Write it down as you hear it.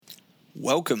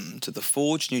Welcome to the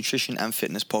Forge Nutrition and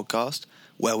Fitness Podcast,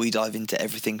 where we dive into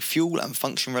everything fuel and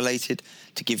function related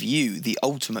to give you the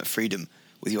ultimate freedom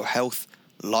with your health,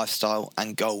 lifestyle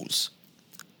and goals.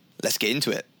 Let's get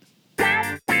into it.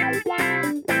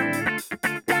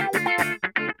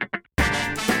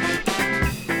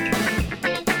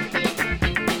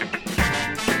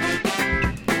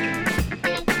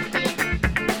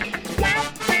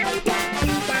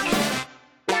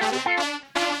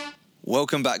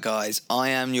 Welcome back, guys. I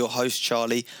am your host,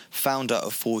 Charlie, founder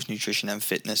of Forge Nutrition and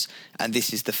Fitness, and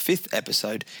this is the 5th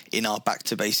episode in our Back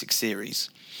to Basics series.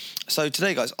 So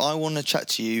today, guys, I want to chat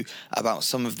to you about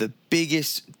some of the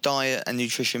biggest diet and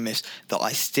nutrition myths that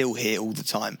I still hear all the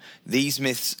time. These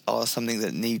myths are something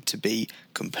that need to be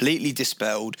completely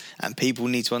dispelled, and people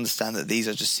need to understand that these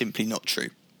are just simply not true.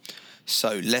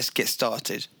 So let's get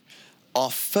started.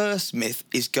 Our first myth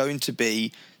is going to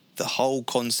be the whole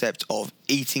concept of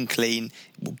eating clean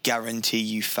will guarantee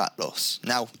you fat loss.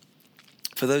 Now,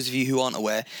 for those of you who aren't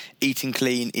aware, eating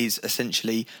clean is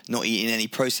essentially not eating any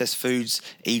processed foods,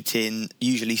 eating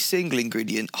usually single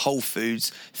ingredient whole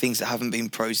foods, things that haven't been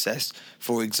processed.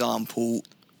 For example,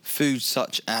 foods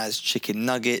such as chicken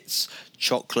nuggets,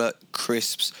 chocolate,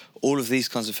 crisps, all of these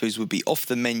kinds of foods would be off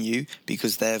the menu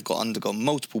because they have undergone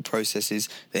multiple processes.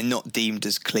 They're not deemed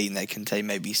as clean. They contain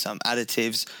maybe some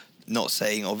additives. Not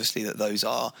saying, obviously, that those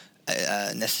are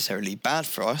necessarily bad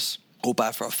for us, or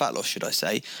bad for our fat loss, should I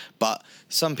say. But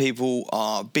some people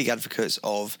are big advocates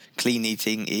of clean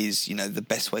eating is, the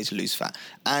best way to lose fat.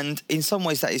 And in some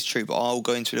ways that is true, but I'll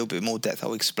go into a little bit more depth.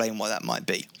 I'll explain why that might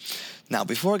be. Now,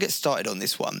 before I get started on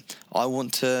this one, I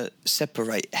want to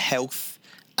separate health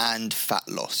and fat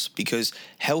loss, because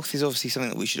health is obviously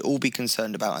something that we should all be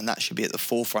concerned about, and that should be at the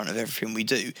forefront of everything we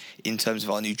do in terms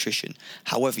of our nutrition.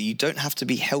 However, you don't have to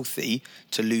be healthy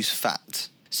to lose fat.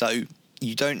 So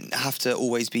you don't have to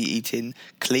always be eating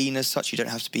clean as such. You don't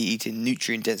have to be eating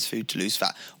nutrient-dense food to lose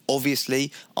fat.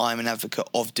 Obviously, I'm an advocate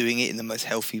of doing it in the most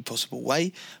healthy possible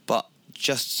way, but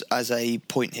just as a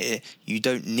point here, you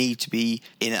don't need to be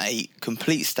in a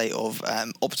complete state of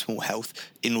optimal health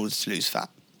in order to lose fat.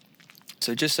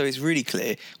 So just so it's really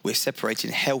clear, we're separating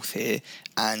health here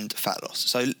and fat loss.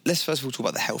 So let's first of all talk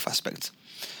about the health aspect.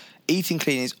 Eating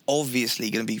clean is obviously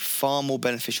going to be far more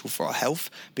beneficial for our health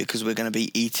because we're going to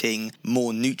be eating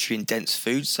more nutrient-dense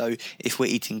foods. So if we're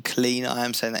eating clean, I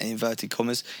am saying that in inverted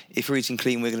commas, if we're eating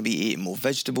clean, we're going to be eating more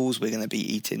vegetables. We're going to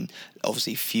be eating,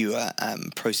 obviously, fewer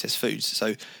processed foods.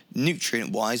 So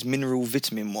nutrient-wise, mineral,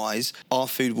 vitamin-wise, our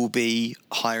food will be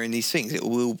higher in these things. It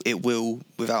will,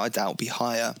 without a doubt, be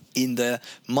higher in the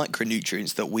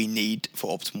micronutrients that we need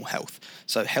for optimal health.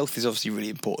 So health is obviously really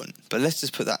important. But let's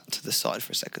just put that to the side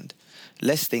for a second.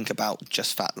 Let's think about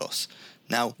just fat loss.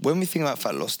 Now, when we think about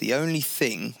fat loss, the only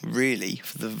thing really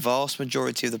for the vast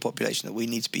majority of the population that we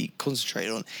need to be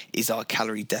concentrated on is our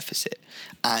calorie deficit.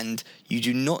 And you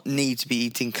do not need to be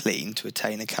eating clean to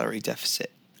attain a calorie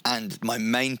deficit. And my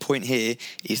main point here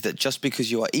is that just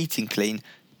because you are eating clean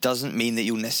doesn't mean that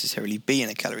you'll necessarily be in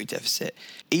a calorie deficit.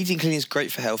 Eating clean is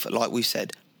great for health, like we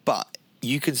said, but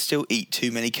you can still eat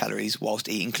too many calories whilst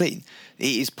eating clean.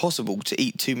 It is possible to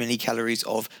eat too many calories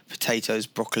of potatoes,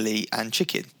 broccoli and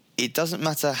chicken. It doesn't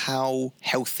matter how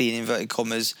healthy, in inverted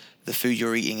commas, the food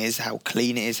you're eating is, how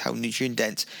clean it is, how nutrient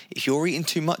dense. If you're eating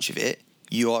too much of it,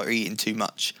 you are eating too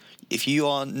much. If you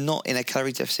are not in a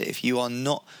calorie deficit, if you are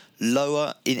not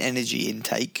lower in energy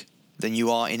intake than you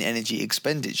are in energy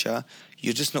expenditure,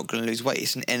 you're just not going to lose weight.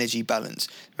 It's an energy balance.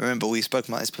 Remember, we've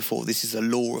spoken about this before. This is a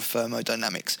law of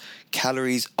thermodynamics.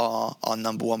 Calories are our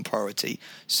number one priority.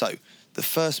 So the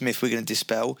first myth we're going to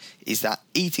dispel is that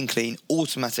eating clean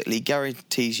automatically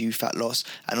guarantees you fat loss,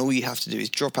 and all you have to do is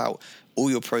drop out all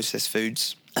your processed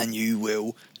foods and you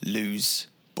will lose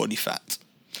body fat.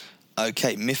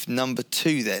 Okay, myth number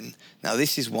 2 then. Now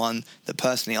this is one that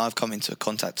personally I've come into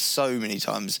contact so many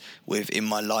times with in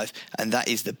my life, and that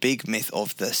is the big myth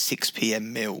of the 6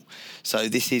 p.m. meal. So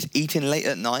this is eating late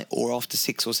at night or after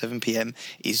 6 or 7 p.m.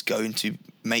 is going to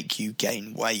make you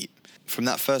gain weight. From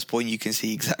that first point, you can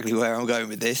see exactly where I'm going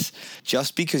with this.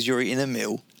 Just because you're eating a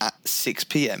meal at 6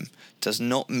 p.m. does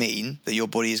not mean that your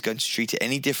body is going to treat it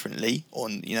any differently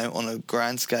on a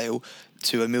grand scale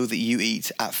to a meal that you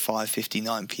eat at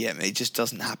 5:59 p.m. It just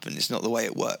doesn't happen. It's not the way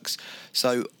it works.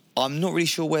 So I'm not really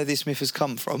sure where this myth has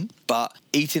come from, but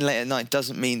eating late at night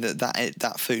doesn't mean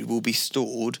that food will be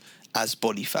stored as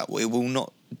body fat.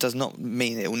 Does not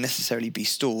mean it will necessarily be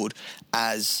stored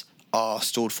as our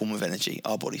stored form of energy,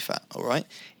 our body fat, all right?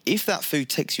 If that food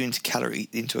takes you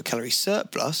into a calorie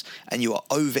surplus and you are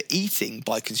overeating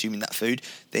by consuming that food,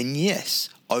 then yes,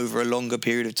 over a longer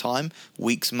period of time,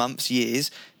 weeks, months,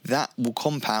 years, that will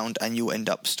compound and you'll end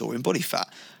up storing body fat.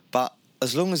 But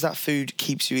as long as that food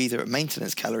keeps you either at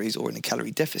maintenance calories or in a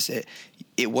calorie deficit,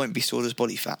 it won't be stored as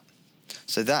body fat.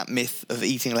 So that myth of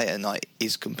eating late at night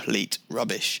is complete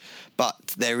rubbish.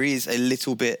 But there is a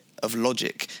little bit of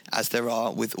logic, as there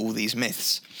are with all these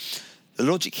myths. The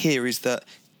logic here is that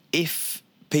if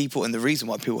people, and the reason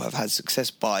why people have had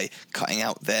success by cutting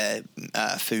out their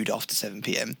food after 7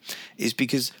 p.m. is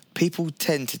because people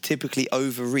tend to typically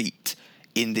overeat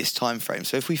in this time frame.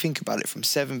 So if we think about it, from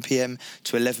 7 p.m.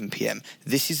 to 11 p.m,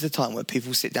 this is the time where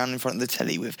people sit down in front of the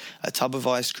telly with a tub of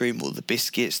ice cream or the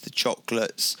biscuits, the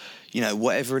chocolates,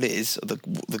 whatever it is, or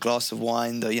the glass of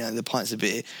wine, the pints of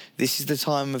beer. This is the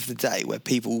time of the day where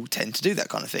people tend to do that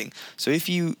kind of thing. So if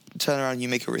you turn around and you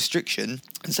make a restriction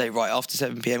and say, right, after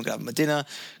 7 p.m, I'm going to have my dinner,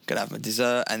 going to have my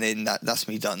dessert, and then that's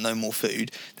me done, no more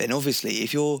food, then obviously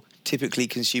if you're typically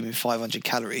consuming 500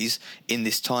 calories in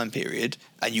this time period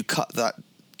and you cut that,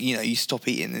 you stop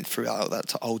eating throughout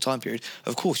that whole time period,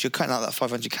 of course you're cutting out that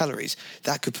 500 calories.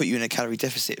 That could put you in a calorie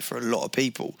deficit for a lot of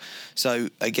people. So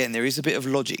again, there is a bit of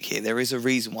logic here. There is a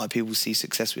reason why people see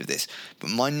success with this. But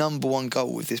my number one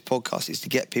goal with this podcast is to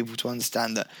get people to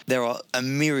understand that there are a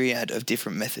myriad of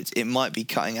different methods. It might be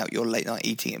cutting out your late night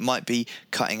eating. It might be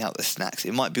cutting out the snacks.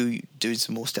 It might be doing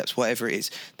some more steps, whatever it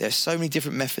is. There's so many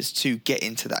different methods to get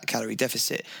into that calorie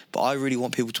deficit. But I really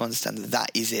want people to understand that that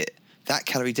is it. That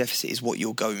calorie deficit is what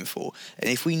you're going for. And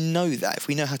if we know that, if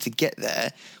we know how to get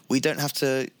there, we don't have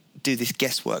to do this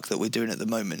guesswork that we're doing at the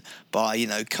moment by,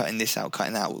 cutting this out,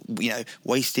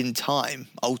 wasting time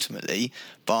ultimately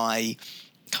by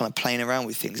kind of playing around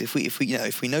with things. If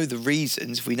we know the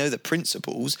reasons, if we know the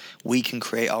principles, we can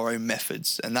create our own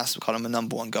methods. And that's kind of my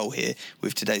number one goal here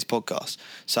with today's podcast.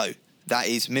 So that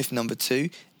is myth number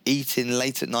 2. Eating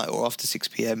late at night or after 6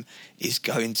 p.m. is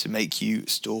going to make you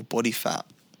store body fat.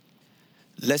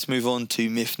 Let's move on to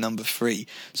myth number 3.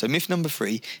 So myth number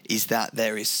 3 is that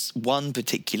there is one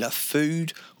particular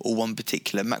food or one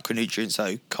particular macronutrient,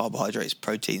 so carbohydrates,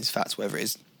 proteins, fats, whatever it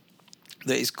is,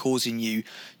 that is causing you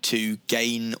to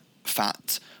gain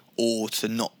fat or to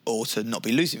not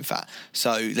be losing fat.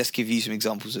 So let's give you some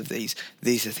examples of these.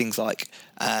 These are things like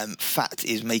fat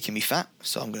is making me fat,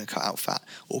 so I'm going to cut out fat.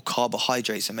 Or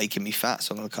carbohydrates are making me fat,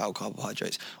 so I'm going to cut out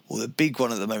carbohydrates. Or the big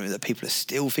one at the moment that people are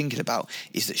still thinking about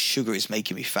is that sugar is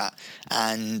making me fat.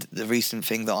 And the recent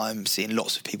thing that I'm seeing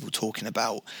lots of people talking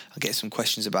about, I get some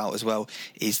questions about as well,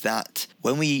 is that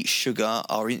when we eat sugar,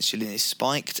 our insulin is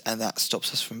spiked and that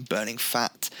stops us from burning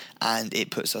fat and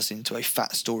it puts us into a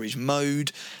fat storage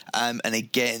mode. And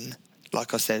again,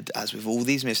 like I said, as with all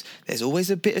these myths, there's always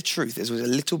a bit of truth. There's always a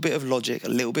little bit of logic, a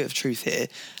little bit of truth here.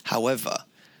 However,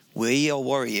 we are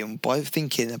worrying by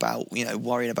thinking about,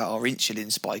 worrying about our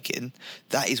insulin spiking.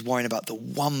 That is worrying about the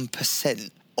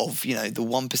 1% of, the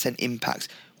 1% impact.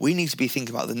 We need to be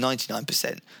thinking about the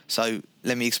 99%. So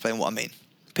let me explain what I mean.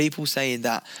 People saying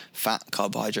that fat,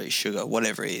 carbohydrates, sugar,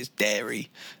 whatever it is, dairy,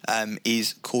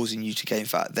 is causing you to gain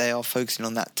fat. They are focusing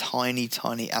on that tiny,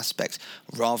 tiny aspect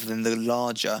rather than the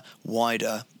larger,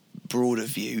 wider, broader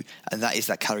view. And that is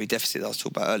that calorie deficit that I was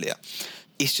talking about earlier.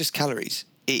 It's just calories.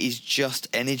 It is just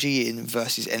energy in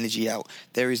versus energy out.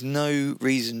 There is no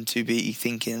reason to be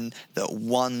thinking that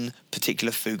one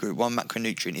particular food group, one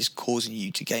macronutrient is causing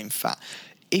you to gain fat.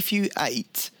 If you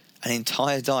ate an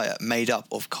entire diet made up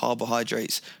of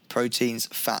carbohydrates, proteins,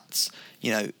 fats,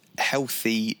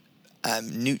 healthy,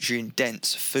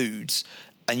 nutrient-dense foods,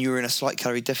 and you're in a slight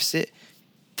calorie deficit,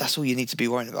 that's all you need to be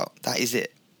worrying about. That is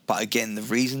it. But again, the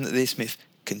reason that this myth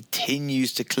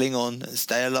continues to cling on and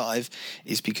stay alive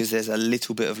is because there's a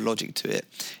little bit of logic to it.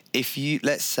 If you,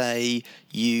 let's say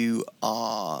you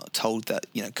are told that,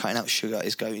 cutting out sugar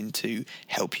is going to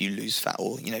help you lose fat,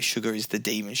 or, sugar is the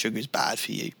demon, sugar is bad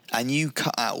for you, and you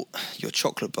cut out your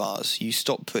chocolate bars, you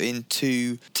stop putting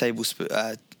 2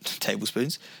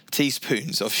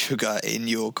 teaspoons of sugar in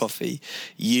your coffee,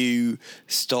 you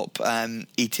stop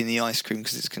eating the ice cream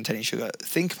because it's containing sugar.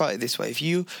 Think about it this way. If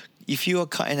you are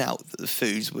cutting out the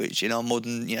foods which in our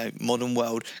modern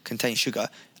world contain sugar,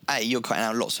 you're cutting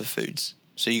out lots of foods.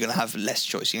 So you're going to have less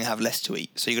choice. You're going to have less to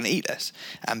eat. So you're going to eat less.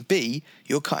 And B,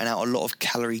 you're cutting out a lot of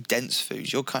calorie-dense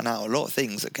foods. You're cutting out a lot of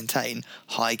things that contain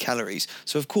high calories.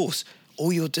 So, of course,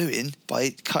 all you're doing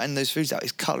by cutting those foods out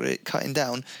is cutting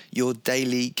down your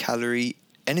daily calorie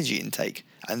energy intake.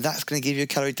 And that's going to give you a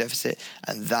calorie deficit,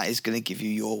 and that is going to give you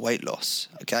your weight loss,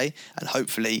 okay? And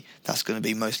hopefully that's going to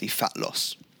be mostly fat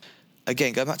loss.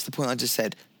 again, go back to the point I just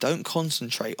said, don't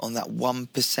concentrate on that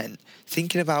 1%.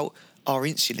 Thinking about our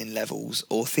insulin levels,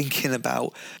 or thinking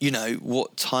about,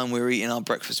 what time we're eating our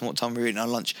breakfast and what time we're eating our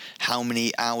lunch, how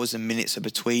many hours and minutes are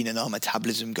between, and our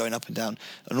metabolism going up and down,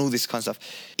 and all this kind of stuff.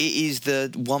 It is the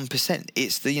 1%.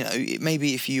 It's the,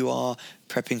 maybe if you are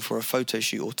prepping for a photo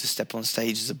shoot or to step on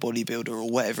stage as a bodybuilder or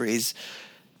whatever it is,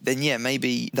 then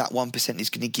maybe that 1%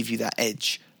 is going to give you that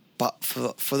edge. But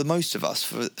for the most of us,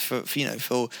 for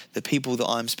the people that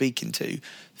I'm speaking to,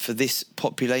 for this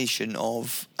population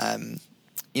of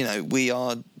we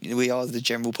are the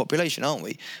general population, aren't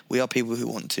we? We are people who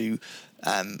want to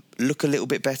look a little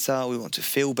bit better. We want to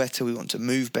feel better. We want to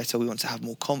move better. We want to have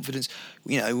more confidence.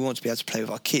 We want to be able to play with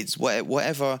our kids.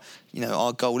 Whatever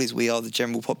our goal is, we are the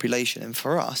general population. And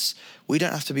for us, we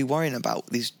don't have to be worrying about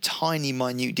these tiny,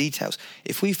 minute details.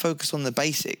 If we focus on the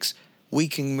basics, we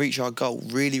can reach our goal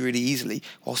really, really easily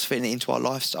whilst fitting it into our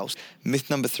lifestyles. Myth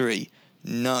number 3.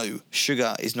 No,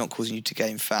 sugar is not causing you to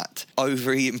gain fat.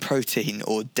 Overeating protein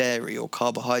or dairy or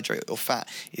carbohydrate or fat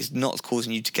is not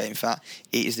causing you to gain fat.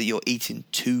 It is that you're eating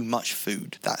too much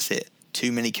food. That's it.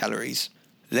 Too many calories.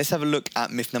 Let's have a look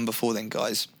at myth number 4 then,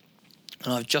 guys.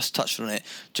 And I've just touched on it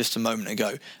just a moment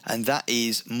ago. And that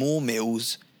is more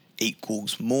meals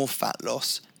equals more fat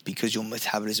loss because your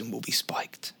metabolism will be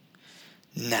spiked.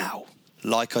 Now,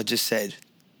 like I just said,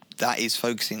 that is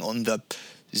focusing on the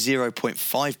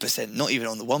 0.5%, not even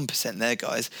on the 1% there,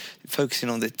 guys, focusing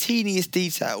on the teeniest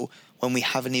detail when we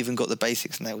haven't even got the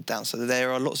basics nailed down. So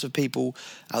there are lots of people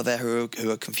out there who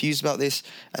are confused about this,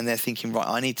 and they're thinking, right,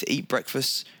 I need to eat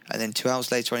breakfast, and then 2 hours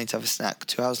later I need to have a snack,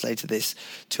 2 hours later this,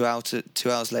 2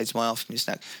 hours later my afternoon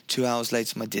snack, 2 hours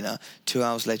later my dinner, 2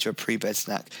 hours later a pre-bed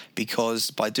snack, because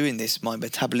by doing this my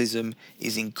metabolism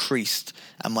is increased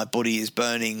and my body is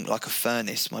burning like a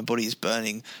furnace. My body is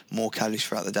burning more calories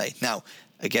throughout the day. Now,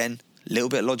 again, a little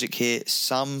bit of logic here,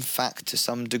 some fact to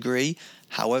some degree.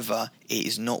 However, it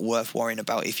is not worth worrying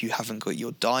about if you haven't got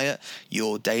your diet,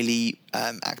 your daily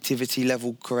activity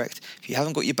level correct. If you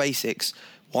haven't got your basics,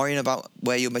 worrying about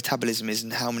where your metabolism is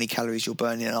and how many calories you're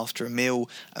burning after a meal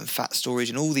and fat storage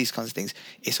and all these kinds of things,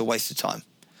 it's a waste of time.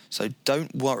 So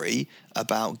don't worry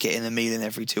about getting a meal in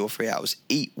every 2 or 3 hours.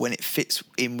 Eat when it fits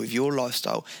in with your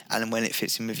lifestyle and when it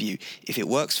fits in with you. If it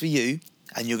works for you,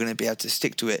 and you're going to be able to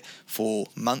stick to it for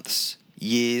months,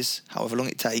 years, however long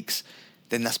it takes,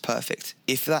 then that's perfect.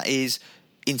 If that is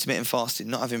intermittent fasting,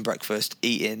 not having breakfast,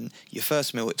 eating your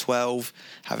first meal at 12,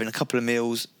 having a couple of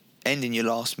meals, ending your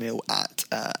last meal at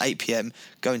 8 p.m,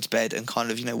 going to bed and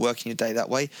kind of, working your day that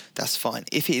way, that's fine.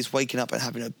 If it is waking up and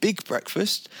having a big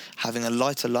breakfast, having a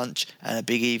lighter lunch and a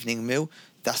big evening meal,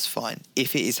 that's fine.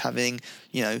 If it is having,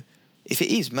 if it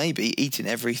is maybe eating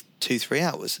every 2-3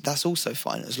 hours, that's also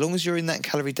fine. As long as you're in that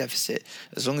calorie deficit,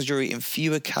 as long as you're eating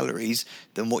fewer calories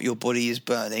than what your body is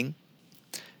burning,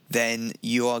 then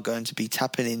you are going to be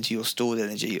tapping into your stored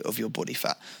energy of your body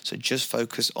fat. So just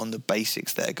focus on the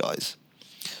basics there, guys.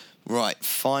 Right,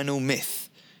 final myth.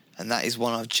 And that is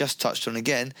one I've just touched on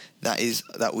again, that is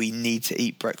that we need to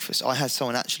eat breakfast. I had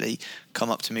someone actually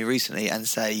come up to me recently and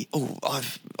say,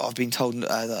 I've been told that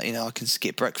I can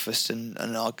skip breakfast and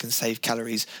I can save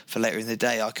calories for later in the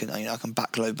day. I can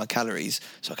backload my calories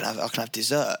so I can have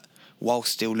dessert while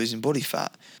still losing body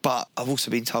fat. But I've also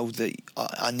been told that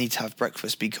I need to have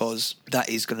breakfast because that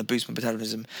is going to boost my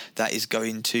metabolism. That is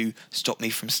going to stop me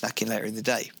from snacking later in the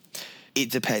day. It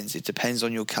depends. It depends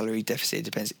on your calorie deficit. It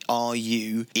depends. Are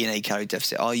you in a calorie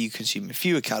deficit? Are you consuming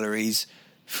fewer calories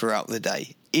throughout the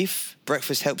day? If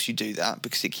breakfast helps you do that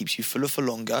because it keeps you fuller for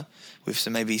longer with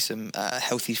some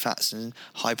healthy fats and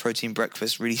high protein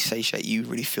breakfast, really satiate you,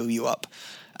 really fill you up,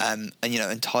 and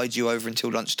tide you over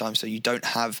until lunchtime, so you don't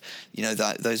have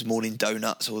those morning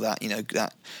donuts or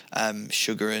that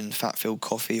sugar and fat filled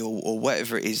coffee or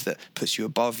whatever it is that puts you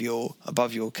above your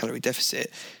calorie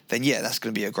deficit, then that's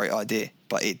going to be a great idea.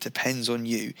 But it depends on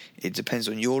you. It depends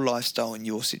on your lifestyle and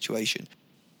your situation.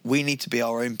 We need to be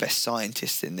our own best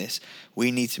scientists in this.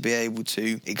 We need to be able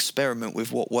to experiment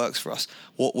with what works for us.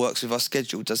 What works with our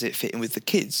schedule? Does it fit in with the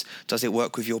kids? Does it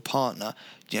work with your partner?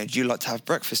 Do you like to have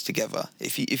breakfast together?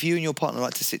 If you and your partner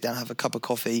like to sit down, have a cup of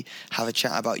coffee, have a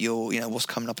chat about your, what's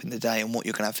coming up in the day and what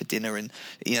you're going to have for dinner, and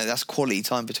that's quality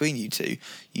time between you two.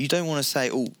 You don't want to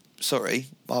say, "Oh, sorry,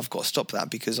 I've got to stop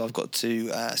that because I've got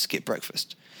to skip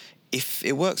breakfast." If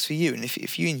it works for you and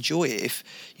if you enjoy it, if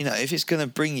it's going to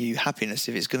bring you happiness,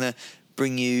 if it's going to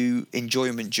bring you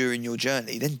enjoyment during your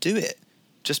journey, then do it.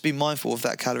 Just be mindful of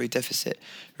that calorie deficit.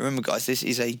 Remember, guys, this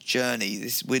is a journey.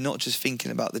 We're not just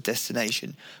thinking about the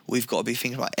destination. We've got to be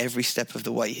thinking about every step of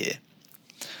the way here.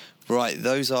 Right,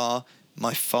 those are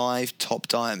my 5 top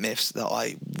diet myths that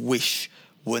I wish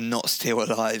were not still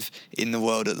alive in the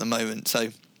world at the moment. So,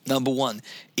 number one,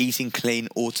 eating clean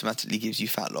automatically gives you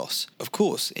fat loss. Of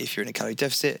course, if you're in a calorie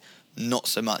deficit, not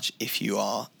so much if you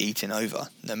are eating over,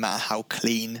 no matter how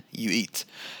clean you eat.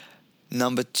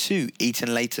 Number two,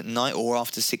 eating late at night or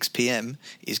after 6 p.m.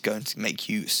 is going to make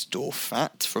you store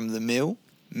fat from the meal.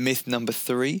 Myth number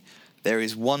three, there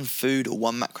is one food or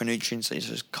one macronutrient, such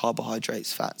as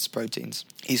carbohydrates, fats, proteins,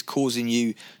 is causing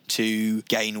you to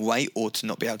gain weight or to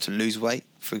not be able to lose weight.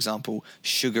 For example,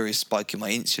 sugar is spiking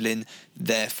my insulin,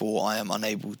 therefore I am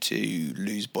unable to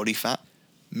lose body fat.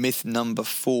 Myth number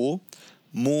four,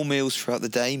 more meals throughout the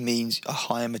day means a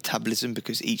higher metabolism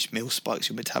because each meal spikes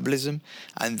your metabolism,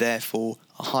 and therefore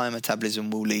a higher metabolism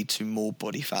will lead to more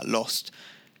body fat lost.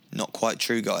 Not quite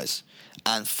true, guys.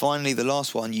 And finally, the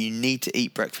last one, you need to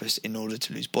eat breakfast in order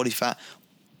to lose body fat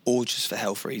or just for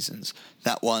health reasons.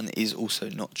 That one is also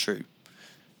not true.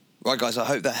 Right, guys, I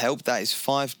hope that helped. That is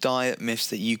 5 diet myths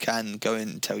that you can go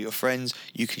and tell your friends,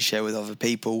 you can share with other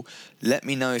people. Let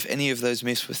me know if any of those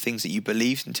myths were things that you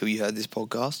believed until you heard this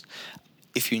podcast.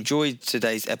 If you enjoyed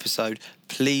today's episode,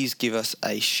 please give us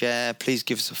a share. Please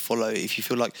give us a follow. If you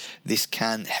feel like this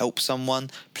can help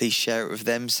someone, please share it with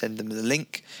them. Send them the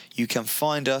link. You can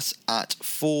find us at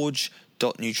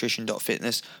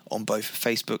forge.nutrition.fitness on both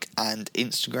Facebook and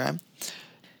Instagram.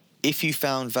 If you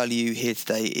found value here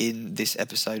today in this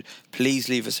episode, please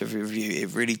leave us a review.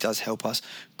 It really does help us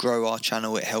grow our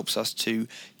channel. It helps us to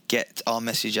get our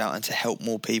message out and to help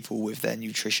more people with their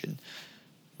nutrition.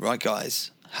 Right,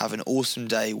 guys. Have an awesome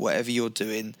day, whatever you're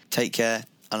doing. Take care,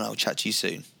 and I'll chat to you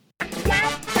soon.